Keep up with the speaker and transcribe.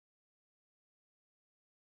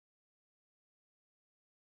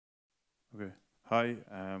Okay. Hi,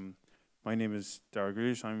 my name is Dara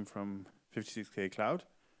Grealish. I'm from 56K Cloud.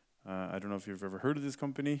 I don't know if you've ever heard of this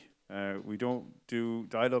company. We don't do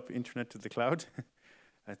dial-up internet to the cloud,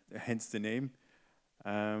 hence the name.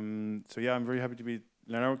 So yeah, I'm very happy to be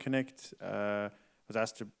Lenovo Connect. Was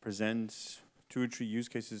asked to present 2 or 3 use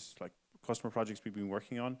cases, like customer projects we've been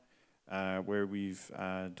working on, where we've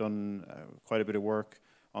done quite a bit of work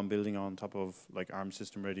on building on top of like ARM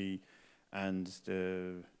SystemReady and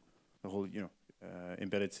the whole,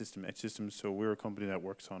 embedded system, edge systems. So we're a company that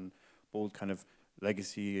works on both kind of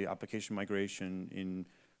legacy application migration in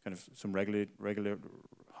kind of some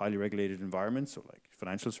highly regulated environments, so like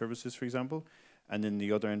financial services, for example. And then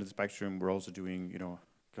the other end of the spectrum, we're also doing,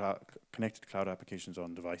 connected cloud applications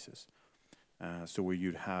on devices. So where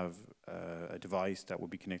you'd have a device that would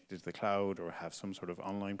be connected to the cloud or have some sort of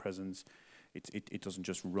online presence. It doesn't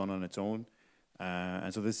just run on its own.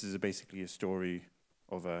 And so this is basically a story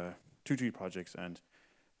of 2-3 projects, and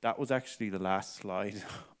that was actually the last slide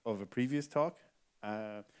of a previous talk,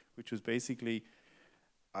 which was basically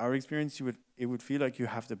our experience. It would feel like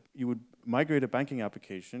you would migrate a banking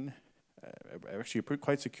application, actually a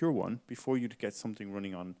quite secure one, before you'd get something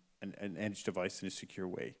running on an edge device in a secure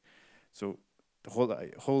way. So the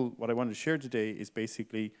whole what I wanted to share today is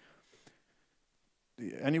basically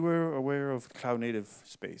anywhere aware of cloud native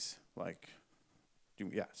space, like.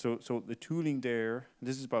 Yeah, so the tooling there,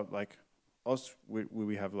 this is about like us,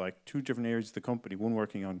 we have like 2 different areas of the company, one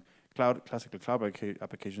working on classical cloud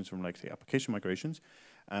applications from like say application migrations,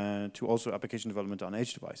 to also application development on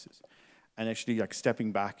edge devices. And actually like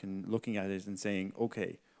stepping back and looking at it and saying,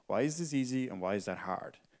 okay, why is this easy and why is that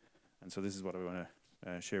hard? And so this is what I want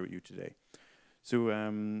to share with you today. So,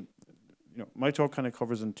 my talk kind of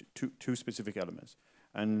covers on 2 specific elements.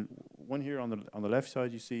 And one here on the left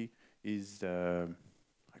side you see is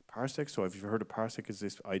like Parsec. So if you've heard of Parsec, is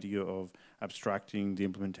this idea of abstracting the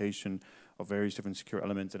implementation of various different secure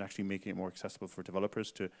elements and actually making it more accessible for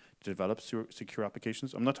developers to develop secure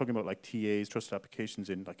applications. I'm not talking about like TAs, trusted applications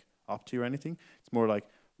in like Opti or anything. It's more like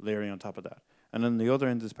layering on top of that. And on the other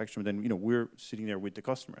end of the spectrum, then we're sitting there with the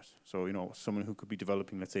customers. So someone who could be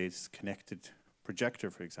developing, let's say, it's connected projector,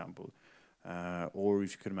 for example, or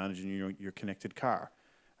if you could imagine your connected car.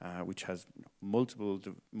 Which has multiple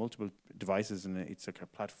devices, and it's like a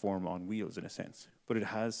platform on wheels in a sense. But it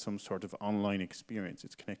has some sort of online experience.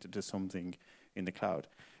 It's connected to something in the cloud.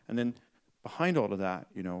 And then behind all of that,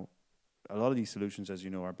 a lot of these solutions, as you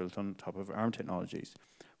know, are built on top of ARM technologies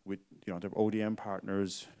with, their ODM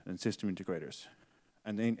partners and system integrators.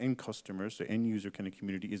 And then end customers, the end user kind of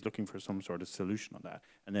community is looking for some sort of solution on that.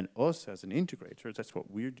 And then us as an integrator, that's what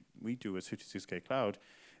we do as 56K Cloud,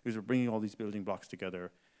 is we're bringing all these building blocks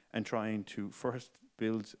together and trying to first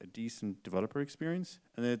build a decent developer experience,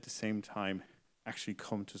 and then at the same time actually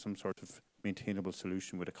come to some sort of maintainable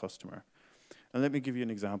solution with a customer. And let me give you an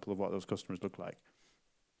example of what those customers look like.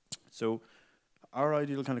 So our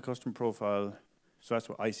ideal kind of customer profile, so that's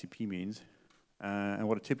what ICP means, and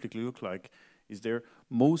what it typically looks like is they're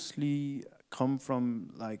mostly come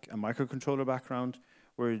from like a microcontroller background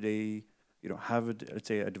where they have let's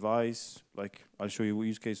say a device, like I'll show you a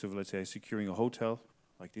use case of, let's say, securing a hotel,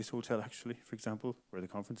 like this hotel actually, for example, where the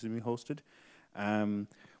conference is being hosted,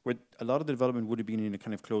 where a lot of the development would have been in a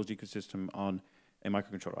kind of closed ecosystem on a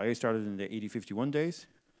microcontroller. I started in the 8051 days,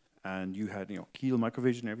 and you had, Keel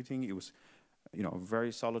Microvision and everything. It was, a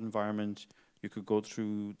very solid environment. You could go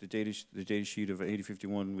through the data sheet of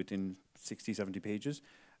 8051 within 60, 70 pages,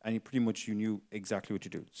 and you knew exactly what to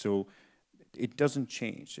do. So it doesn't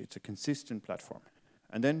change. It's a consistent platform.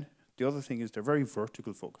 And then the other thing is they're very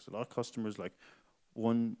vertical focused. A lot of customers, like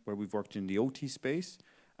one where we've worked in the OT space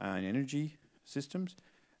and energy systems,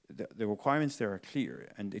 the requirements there are clear,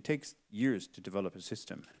 and it takes years to develop a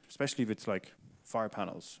system, especially if it's like fire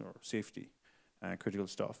panels or safety, critical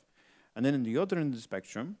stuff. And then in the other end of the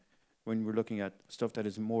spectrum, when we're looking at stuff that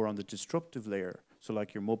is more on the disruptive layer, so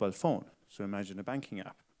like your mobile phone. So imagine a banking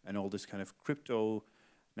app and all this kind of crypto,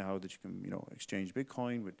 now that you can, exchange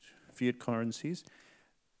Bitcoin with fiat currencies.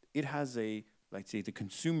 It has like say, the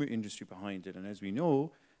consumer industry behind it. And as we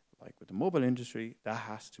know, like with the mobile industry, that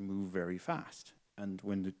has to move very fast. And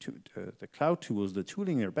when the cloud tools, the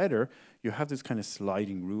tooling are better, you have this kind of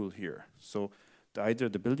sliding rule here. So either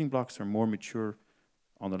the building blocks are more mature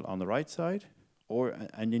on the right side, or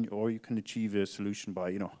you can achieve a solution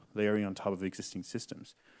by layering on top of existing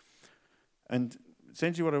systems. And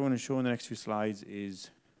essentially, what I want to show in the next few slides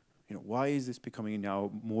is, why is this becoming now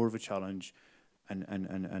more of a challenge, and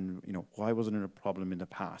why wasn't it a problem in the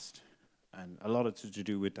past? And a lot of it to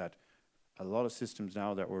do with that. A lot of systems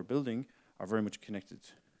now that we're building are very much connected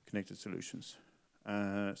solutions.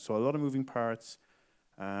 So a lot of moving parts.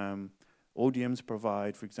 ODMs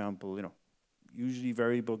provide, for example, usually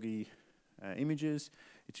very buggy images.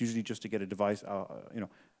 It's usually just to get a device out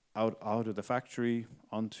of the factory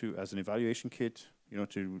onto as an evaluation kit,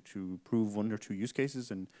 to prove 1 or 2 use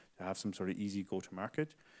cases and to have some sort of easy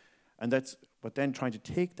go-to-market. But then trying to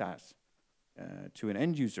take that to an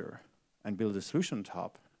end user and build a solution on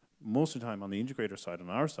top, most of the time on the integrator side, on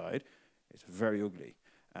our side, it's very ugly.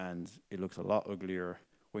 And it looks a lot uglier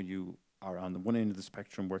when you are on the one end of the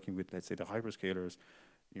spectrum working with, let's say, the hyperscalers,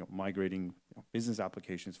 migrating business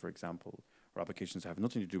applications, for example, or applications that have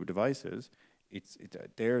nothing to do with devices.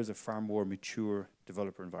 There's a far more mature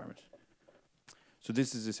developer environment. So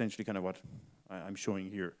this is essentially kind of what I'm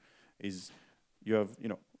showing here, is you have,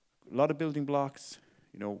 a lot of building blocks,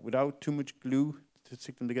 without too much glue to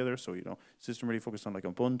stick them together. So, SystemReady focused on like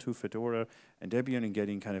Ubuntu, Fedora, and Debian, and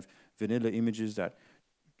getting kind of vanilla images that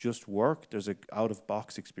just work. There's a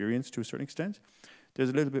out-of-box experience to a certain extent. There's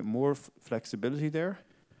a little bit more flexibility there,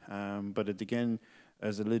 but again,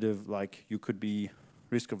 as a little like you could be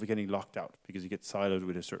risk of getting locked out because you get siloed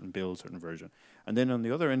with a certain build, certain version. And then on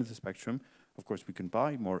the other end of the spectrum, of course, we can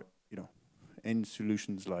buy more, end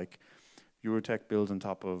solutions like Eurotech builds on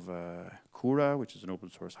top of Cura, which is an open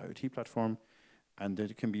source IoT platform, and there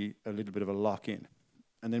can be a little bit of a lock-in.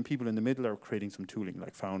 And then people in the middle are creating some tooling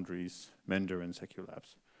like Foundries, Mender, and Secure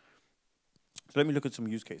Labs. So let me look at some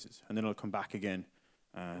use cases, and then I'll come back again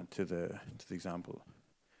to the example.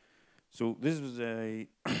 So this was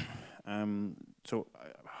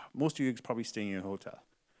most of you are probably staying in a hotel,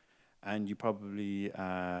 and you probably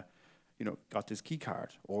got this key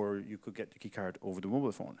card, or you could get the key card over the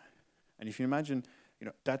mobile phone. And if you imagine,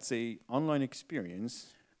 that's a online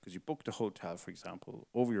experience because you booked a hotel, for example,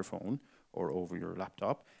 over your phone or over your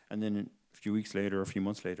laptop, and then a few weeks later, or a few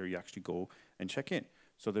months later, you actually go and check in.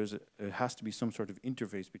 So it has to be some sort of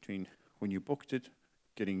interface between when you booked it,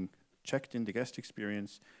 getting checked in the guest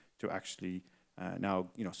experience, to actually now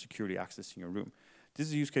securely accessing your room. This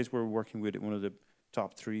is a use case where we're working with one of the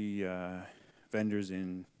top 3 vendors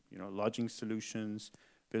in lodging solutions,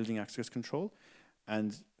 building access control,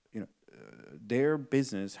 and their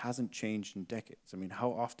business hasn't changed in decades. I mean,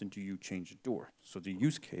 how often do you change a door? So the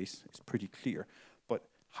use case is pretty clear, but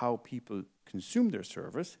how people consume their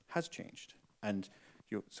service has changed. And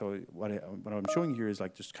so what I'm showing here is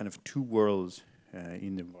like just kind of 2 worlds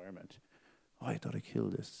in the environment. Oh, I thought I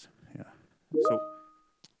killed this. Yeah. So,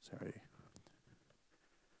 sorry.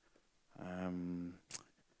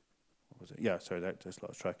 What was it? Yeah, sorry, that just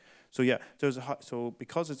lost track. So yeah, so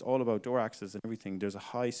because it's all about door access and everything, there's a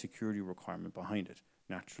high security requirement behind it,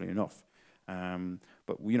 naturally enough.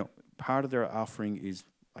 But part of their offering is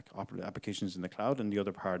like applications in the cloud, and the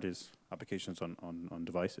other part is applications on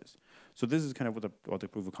devices. So this is kind of what the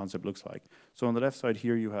proof of concept looks like. So on the left side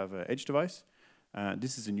here, you have an edge device.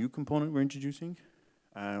 This is a new component we're introducing.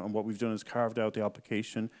 And what we've done is carved out the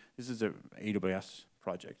application. This is an AWS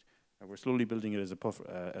project. We're slowly building it as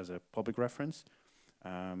a public reference.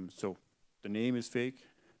 So the name is fake.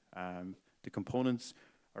 The components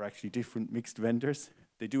are actually different mixed vendors.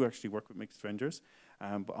 They do actually work with mixed vendors.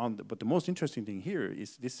 But the most interesting thing here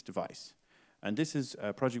is this device. And this is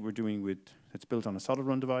a project we're doing it's built on a solid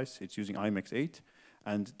run device. It's using IMX8.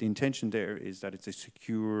 And the intention there is that it's a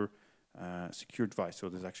secure device. So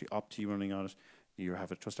there's actually Opti running on it. You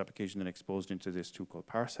have a trust application then exposed into this tool called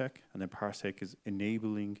Parsec. And then Parsec is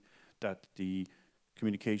enabling that the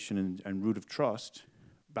communication and root of trust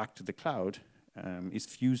back to the cloud is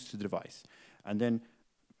fused to the device. And then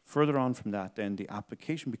further on from that, then the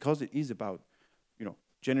application, because it is about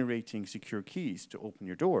generating secure keys to open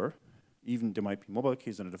your door, even there might be mobile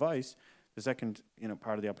keys on a device, the second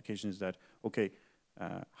part of the application is that, okay,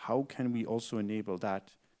 how can we also enable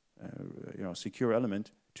that secure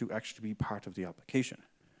element to actually be part of the application?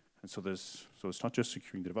 And so it's not just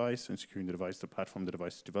securing the device and securing the device, the platform the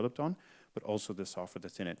device is developed on, but also the software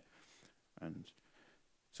that's in it. And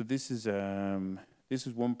so this is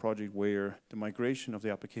one project where the migration of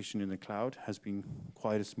the application in the cloud has been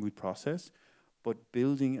quite a smooth process, but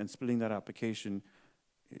building and splitting that application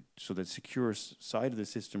so that secure side of the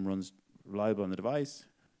system runs reliable on the device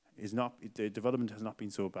the development has not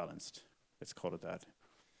been so balanced. Let's call it that.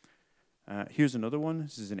 Here's another one.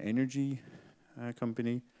 This is an energy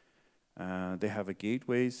company. They have a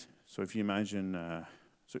gateways. So if you imagine,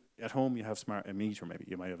 so at home you have smart meter, maybe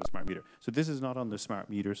you might have a smart meter. So this is not on the smart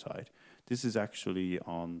meter side. This is actually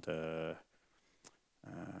on the,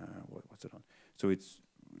 what's it on? So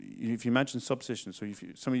if you imagine substation, so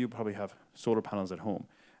some of you probably have solar panels at home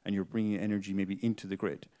and you're bringing energy maybe into the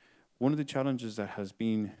grid. One of the challenges that has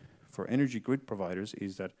been for energy grid providers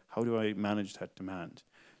is that how do I manage that demand?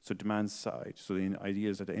 So demand side. So the idea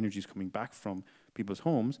is that the energy is coming back from people's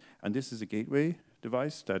homes, and this is a gateway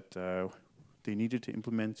device that they needed to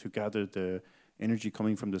implement to gather the energy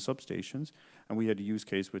coming from the substations. And we had a use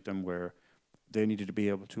case with them where they needed to be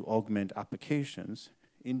able to augment applications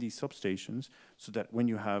in these substations so that when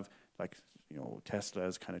you have like, you know,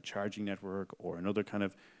 Tesla's kind of charging network or another kind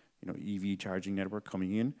of, you know, EV charging network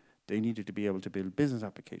coming in, they needed to be able to build business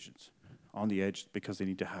applications on the edge because they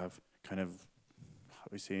need to have kind of, how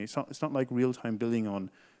do we say, it's not like real-time billing on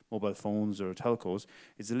mobile phones or telcos.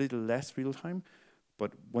 It's a little less real-time,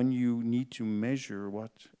 but when you need to measure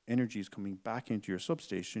what energy is coming back into your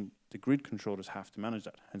substation, the grid controllers have to manage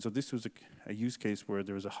that. And so this was a use case where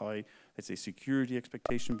there was a high, let's say, security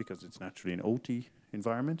expectation because it's naturally an OT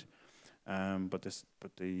environment. But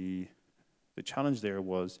the challenge there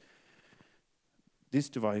was this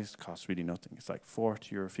device costs really nothing. It's like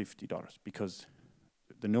 $40 or $50 because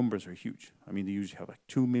the numbers are huge. I mean, they usually have like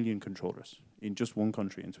 2 million controllers in just one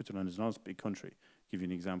country, and Switzerland is not a big country. I'll give you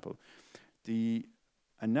an example.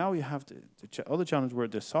 And now you have the other challenge where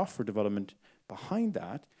the software development behind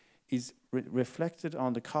that is reflected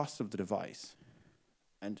on the cost of the device.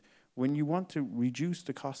 And when you want to reduce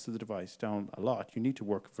the cost of the device down a lot, you need to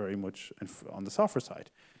work very much on the software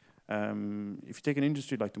side. If you take an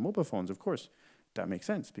industry like the mobile phones, of course, that makes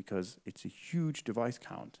sense because it's a huge device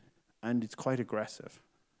count and it's quite aggressive.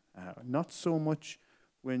 Not so much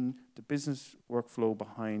when the business workflow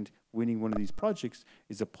behind winning one of these projects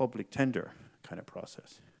is a public tender kind of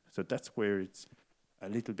process. So that's where it's a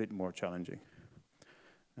little bit more challenging.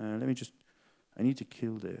 I need to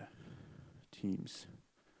kill the Teams.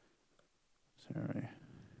 Sorry.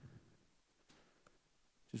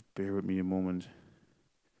 Just bear with me a moment.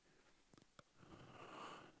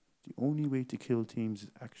 The only way to kill Teams is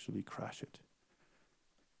actually crash it.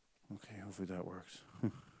 Okay, hopefully that works.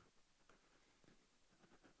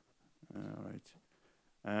 All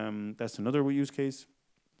right. That's another use case.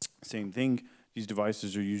 Same thing. These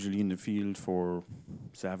devices are usually in the field for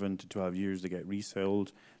 7 to 12 years. They get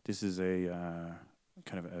resold. This is a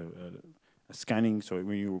kind of a scanning. So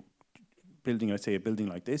when you're building, let's say, a building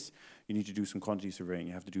like this, you need to do some quantity surveying.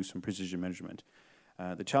 You have to do some precision measurement.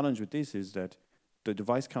 The challenge with this is that the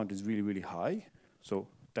device count is really, really high. So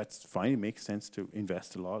that's fine. It makes sense to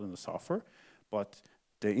invest a lot in the software. But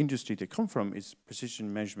the industry they come from is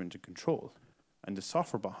precision measurement and control. And the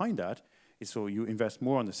software behind that is so you invest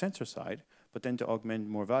more on the sensor side, but then to augment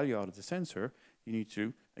more value out of the sensor, you need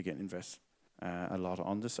to, again, invest a lot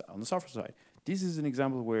on the software side. This is an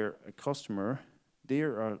example where a customer, they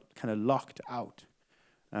are kind of locked out.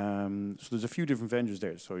 So there's a few different vendors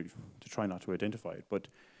there, so to try not to identify it, but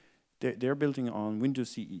they're building on Windows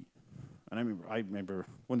CE. And I remember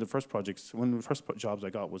one of the first jobs I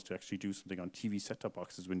got was to actually do something on TV set-top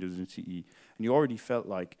boxes, Windows and CE. And you already felt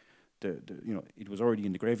like it was already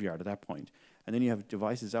in the graveyard at that point. And then you have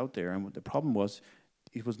devices out there, and what the problem was,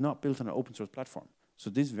 it was not built on an open source platform. So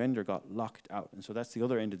this vendor got locked out. And so that's the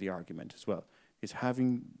other end of the argument as well, is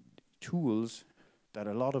having tools that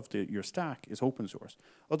a lot of your stack is open source.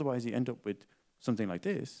 Otherwise, you end up with something like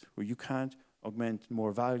this, where you can't augment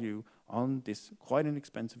more value on this quite an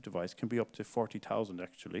expensive device. Can be up to 40,000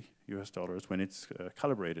 actually, US dollars when it's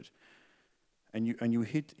calibrated. And you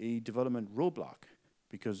hit a development roadblock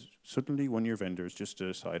because suddenly one of your vendors just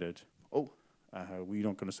decided, we're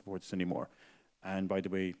not going to support this anymore. And by the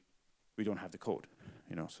way, we don't have the code.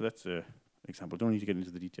 So that's an example. Don't need to get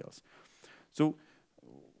into the details. So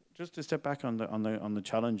just to step back on the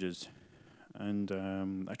challenges, and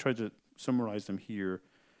I tried to summarize them here.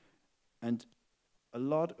 And a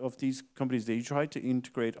lot of these companies, they try to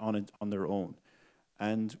integrate on it on their own.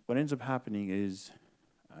 And what ends up happening is,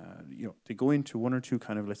 they go into one or two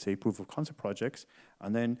kind of, let's say, proof of concept projects,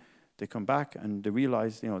 and then they come back and they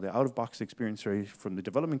realize, the out-of-box experience from the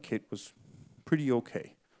development kit was pretty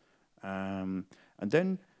okay. And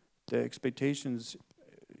then the expectations,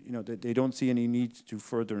 they don't see any need to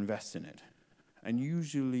further invest in it. And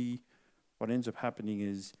usually what ends up happening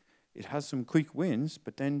is it has some quick wins,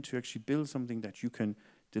 but then to actually build something that you can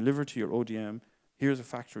deliver to your ODM, here's a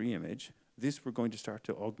factory image, this we're going to start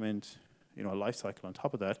to augment, a life cycle on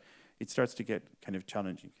top of that, it starts to get kind of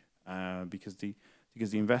challenging because the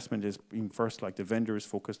investment is being first, like the vendor is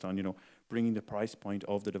focused on, bringing the price point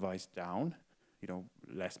of the device down,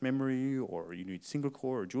 less memory, or you need single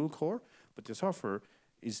core or dual core, but the software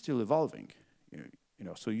is still evolving.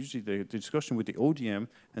 So usually the discussion with the ODM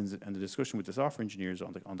and the discussion with the software engineers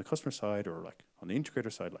on the customer side or like on the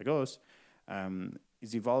integrator side like us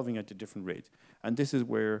is evolving at a different rate. And this is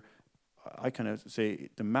where I kind of say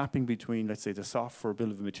the mapping between, let's say, the software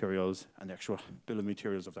bill of materials and the actual bill of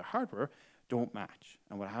materials of the hardware don't match.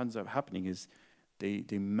 And what ends up happening is they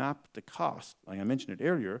map the cost, like I mentioned it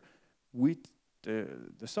earlier, with the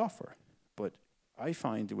software. But I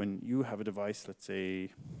find that when you have a device, let's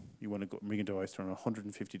say you want to bring a device from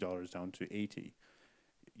 $150 down to 80,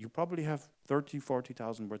 you probably have 30,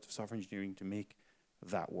 40,000 worth of software engineering to make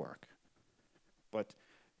that work. But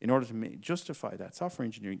in order to justify that software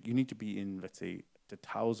engineering, you need to be in, let's say, the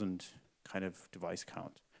 1,000 kind of device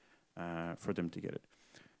count for them to get it.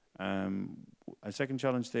 A second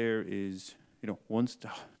challenge there is, once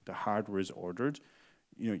the hardware is ordered,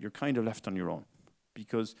 you're kind of left on your own,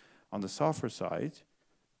 because on the software side,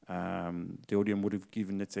 the ODM would have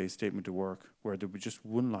given, let's say, a statement of work where there would be just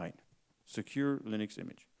one line: secure Linux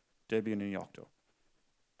image, Debian and Yocto.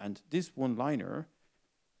 And this one-liner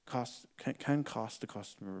can cost the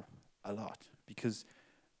customer a lot, because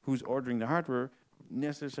who's ordering the hardware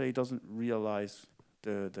necessarily doesn't realize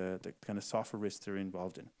the kind of software risks they're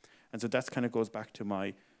involved in. And so that kind of goes back to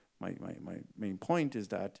my main point, is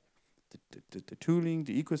that the tooling,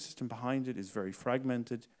 the ecosystem behind it is very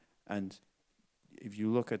fragmented. And if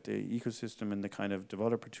you look at the ecosystem and the kind of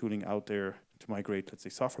developer tooling out there to migrate, let's say,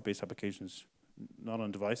 software-based applications, not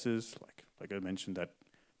on devices, like I mentioned, that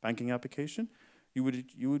banking application, you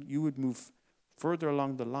would move further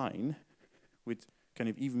along the line with kind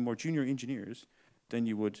of even more junior engineers than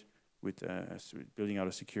you would with building out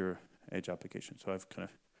a secure edge application. So I've kind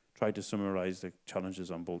of tried to summarize the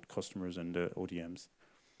challenges on both customers and the ODMs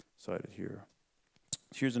side here.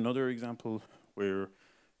 Here's another example where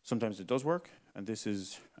sometimes it does work, and this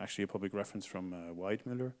is actually a public reference from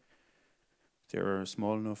Weidmüller. They're a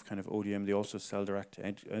small enough kind of ODM. They also sell direct to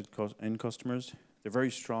end customers. They're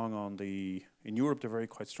very strong in Europe, they're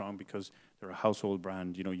quite strong because they're a household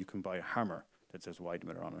brand. You can buy a hammer that says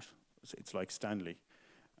Weidmüller on it. It's like Stanley.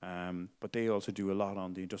 But they also do a lot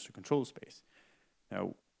on the industrial control space.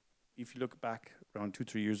 Now, if you look back around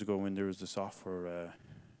 2-3 years ago, when there was the software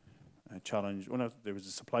challenge, there was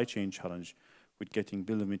a supply chain challenge with getting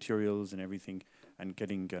bill of materials and everything, and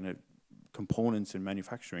getting kind of components in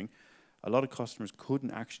manufacturing, a lot of customers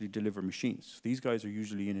couldn't actually deliver machines. These guys are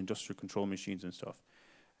usually in industrial control machines and stuff.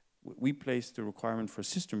 We placed the requirement for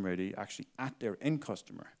SystemReady actually at their end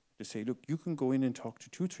customer to say, look, you can go in and talk to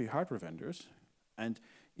 2-3 hardware vendors, and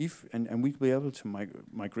we'll be able to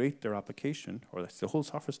migrate their application, or that's the whole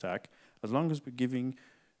software stack, as long as we're giving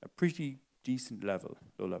a pretty decent low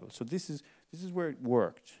level. So this is where it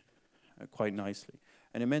worked quite nicely.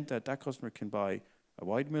 And it meant that customer can buy a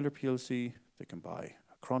Weidmüller PLC, they can buy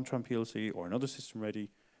a Cron-Tron PLC or another SystemReady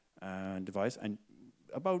device, and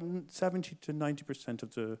about 70 to 90%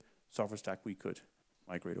 of the software stack we could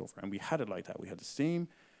migrate over. And we had it like that. We had the same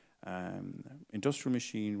industrial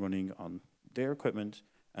machine running on their equipment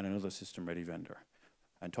and another SystemReady vendor,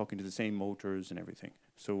 and talking to the same motors and everything.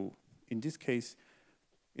 So in this case,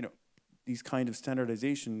 these kind of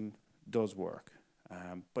standardization does work,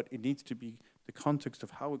 but it needs to be, the context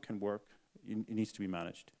of how it can work, it needs to be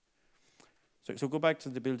managed. So go back to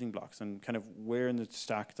the building blocks and kind of where in the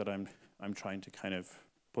stack that I'm trying to kind of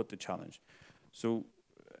put the challenge. So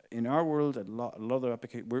in our world, a lot of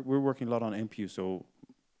applications, we're working a lot on NPU, so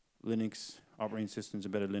Linux, operating systems,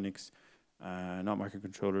 embedded Linux, not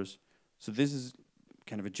microcontrollers. So this is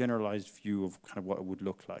kind of a generalized view of kind of what it would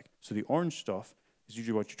look like. So the orange stuff is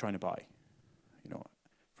usually what you're trying to buy.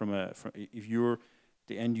 If you're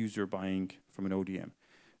the end user buying from an ODM.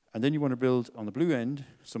 And then you want to build, on the blue end,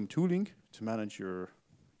 some tooling to manage your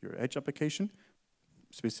edge application,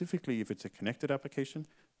 specifically if it's a connected application,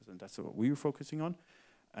 and that's what we were focusing on.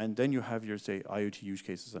 And then you have your, say, IoT use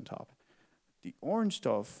cases on top. The orange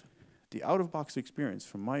stuff, the out-of-box experience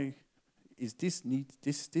from this is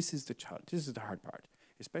the challenge. This is the hard part,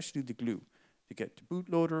 especially the glue. To get the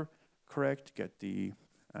bootloader correct, to get the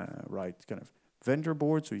right kind of vendor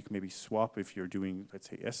board, so you can maybe swap if you're doing, let's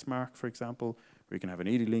say, SMark, for example, or you can have an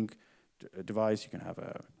 80-link device, you can have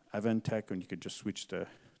a Aventech, and you could just switch the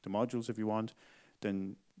modules if you want.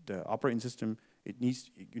 Then the operating system,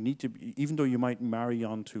 you need to be, even though you might marry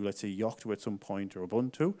onto, let's say, Yocto at some point or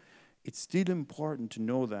Ubuntu, it's still important to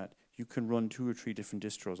know that you can run 2 or 3 different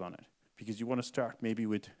distros on it, because you want to start maybe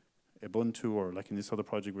with Ubuntu, or like in this other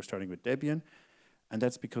project, we're starting with Debian, and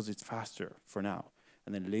that's because it's faster for now.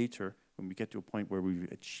 And then later, when we get to a point where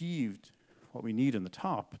we've achieved what we need on the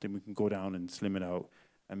top, then we can go down and slim it out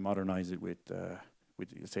and modernize it with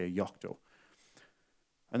say, a Yocto.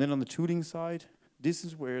 And then on the tooling side, this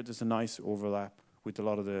is where there's a nice overlap with a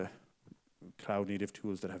lot of the cloud-native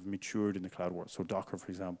tools that have matured in the cloud world. So Docker, for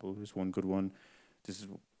example, is one good one. This is,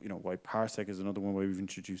 why Parsec is another one where we've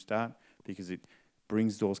introduced that. because it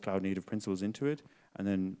brings those cloud native principles into it. And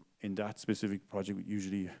then in that specific project,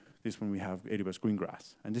 usually this one we have AWS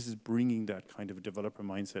Greengrass. And this is bringing that kind of developer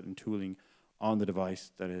mindset and tooling on the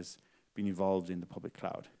device that has been evolved in the public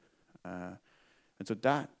cloud. And so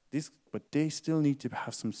but they still need to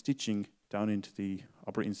have some stitching down into the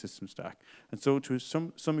operating system stack. And so to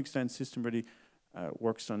some extent, SystemReady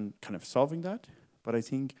works on kind of solving that. But I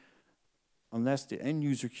think unless the end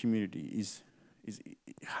user community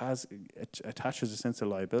attaches a sense of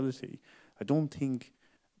liability, I don't think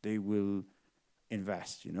they will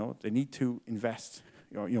invest. They need to invest,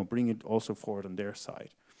 or bring it also forward on their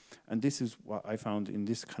side. And this is what I found in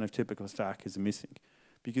this kind of typical stack is missing,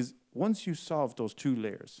 because once you solve those two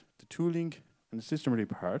layers, the tooling and the SystemReady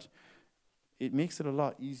part, it makes it a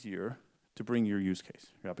lot easier to bring your use case,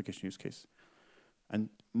 your application use case. And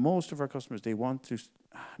most of our customers, they want to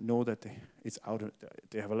know that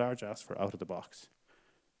they have a large ask for out of the box.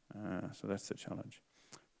 So that's the challenge.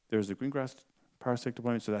 There's the Greengrass parsec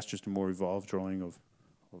deployment, so that's just a more evolved drawing of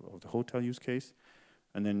the hotel use case.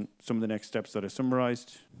 And then some of the next steps that I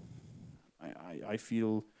summarized, I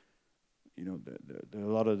feel, a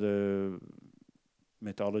lot of the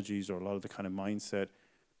methodologies or a lot of the kind of mindset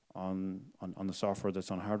on the software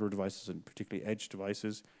that's on hardware devices and particularly edge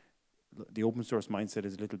devices, the open source mindset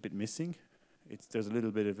is a little bit missing. There's a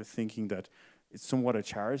little bit of a thinking that it's somewhat a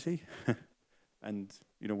charity and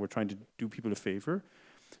we're trying to do people a favor.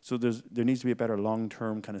 So there needs to be a better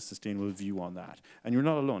long-term kind of sustainable view on that. And you're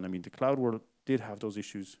not alone. I mean, the cloud world did have those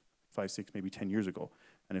issues 5, 6, maybe 10 years ago,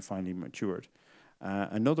 and it finally matured.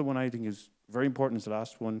 Another one I think is very important is the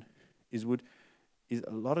last one, is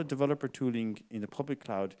a lot of developer tooling in the public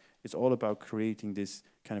cloud is all about creating this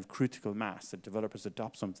kind of critical mass that developers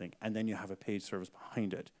adopt something, and then you have a paid service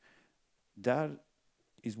behind it. That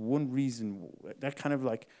is one reason that kind of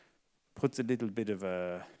like puts a little bit of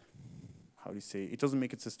a, how do you say, it doesn't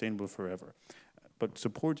make it sustainable forever. But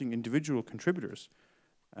supporting individual contributors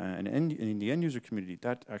and in the end user community,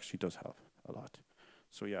 that actually does help a lot.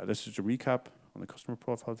 So yeah, this is a recap on the customer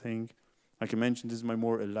profile thing. Like I mentioned, this is my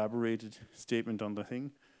more elaborated statement on the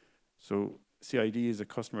thing. So CID is a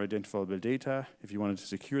customer identifiable data. If you wanted to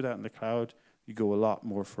secure that in the cloud, you go a lot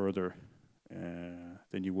more further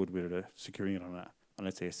than you would with securing it on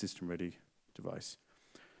let's say, a SystemReady device.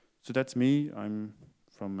 So that's me. I'm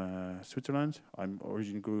from Switzerland. I'm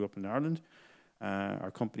originally grew up in Ireland.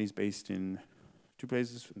 Our company is based in 2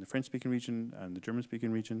 places, in the French-speaking region and the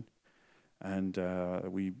German-speaking region. And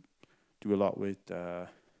we do a lot with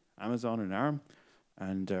Amazon and ARM.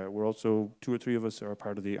 And we're also, 2 or 3 of us are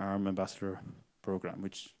part of the ARM Ambassador program,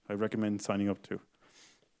 which I recommend signing up to.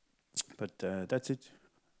 But that's it.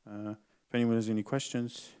 If anyone has any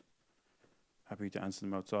questions, happy to answer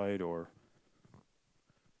them outside or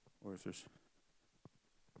if there's...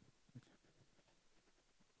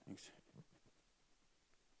 Thanks.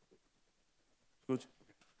 Good.